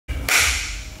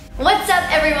What's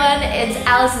up, everyone? It's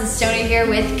Alyson Stoney here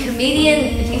with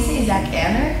comedian, did you say Zach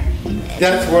Anner?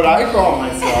 That's what I call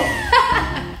myself.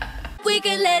 We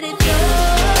can let it go.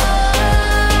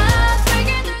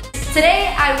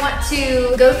 Today, I want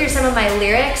to go through some of my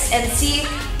lyrics and see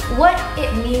what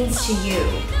it means to you.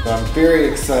 I'm very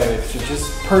excited to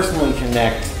just personally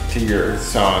connect to your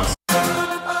songs.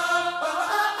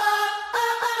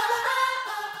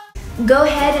 Go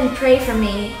ahead and pray for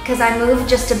me, because I move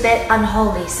just a bit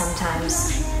unholy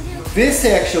sometimes. This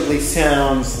actually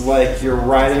sounds like you're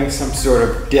riding some sort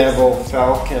of devil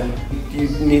falcon. You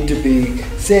need to be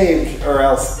saved or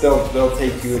else they'll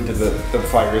take you into the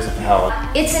fires of hell.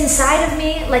 It's inside of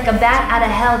me like a bat out of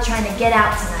hell trying to get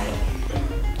out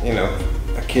tonight. You know,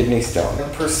 a kidney stone.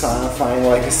 Personifying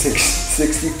like a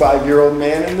 65-year-old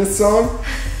man in this song?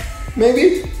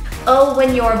 Maybe? Oh,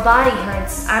 when your body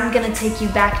hurts, I'm gonna take you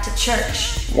back to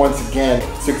church. Once again,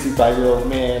 65-year-old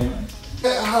man.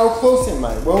 How close am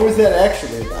I? What was that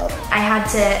actually about? I had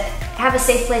to have a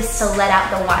safe place to let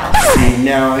out the wild. See,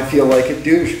 now I feel like a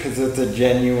douche because it's a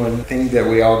genuine thing that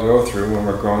we all go through when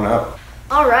we're growing up.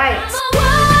 All right.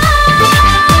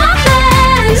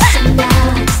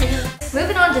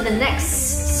 Moving on to the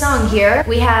next song here,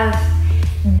 we have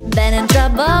Been in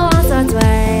trouble all sorts of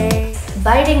ways.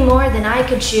 Biting More Than I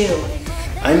Could Chew.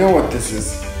 I know what this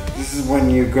is. This is when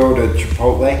you go to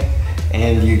Chipotle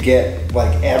and you get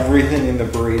like everything in the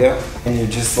burrito and you're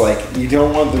just like, you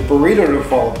don't want the burrito to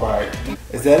fall apart.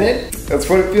 Is that it? That's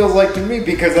what it feels like to me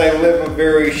because I live a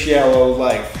very shallow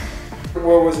life.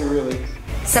 What was it really?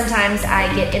 Sometimes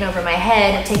I get in over my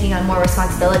head, taking on more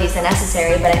responsibilities than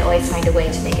necessary, but I always find a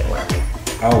way to make it work.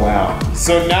 Oh wow.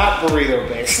 So not burrito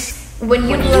based. When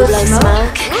you blow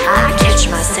smoke, I catch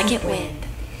my second wind.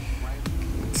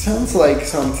 Sounds like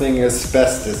something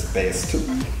asbestos based.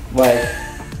 Like,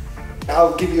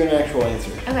 I'll give you an actual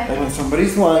answer. Okay. Like when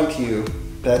somebody's lying to you,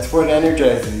 that's what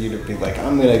energizes you to be like,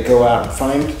 I'm gonna go out and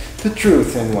find the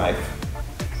truth in life.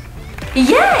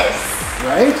 Yes!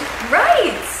 Right?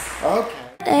 Right! Okay.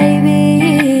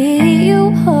 Baby,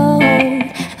 you hold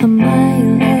a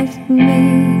mile of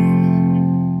me.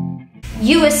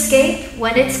 You escape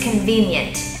when it's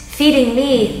convenient, feeding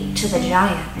me to the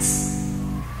giants.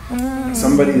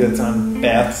 Somebody that's on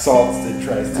bath salts that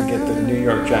tries to get the New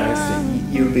York Giants to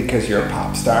eat you because you're a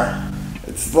pop star.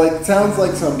 It's like, sounds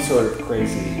like some sort of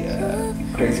crazy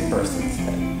person's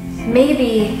thing.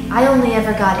 Maybe I only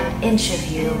ever got an inch of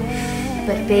you,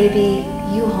 but baby,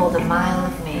 you hold a mile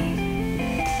of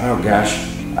me. Oh gosh.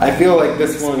 I feel like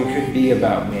this one could be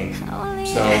about me.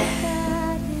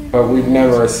 So, but we've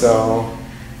never, so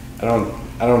I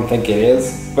don't think it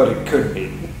is, but it could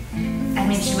be. I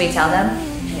mean, should we tell them?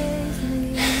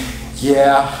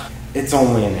 Yeah, it's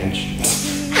only an inch.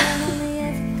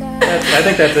 I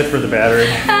think that's it for the battery.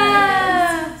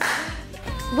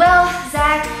 Well,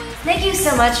 Zach, thank you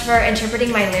so much for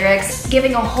interpreting my lyrics,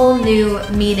 giving a whole new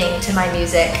meaning to my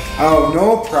music. Oh,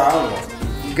 no problem.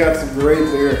 You got some great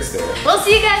lyrics there. We'll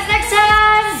see you guys next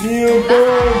time! See you.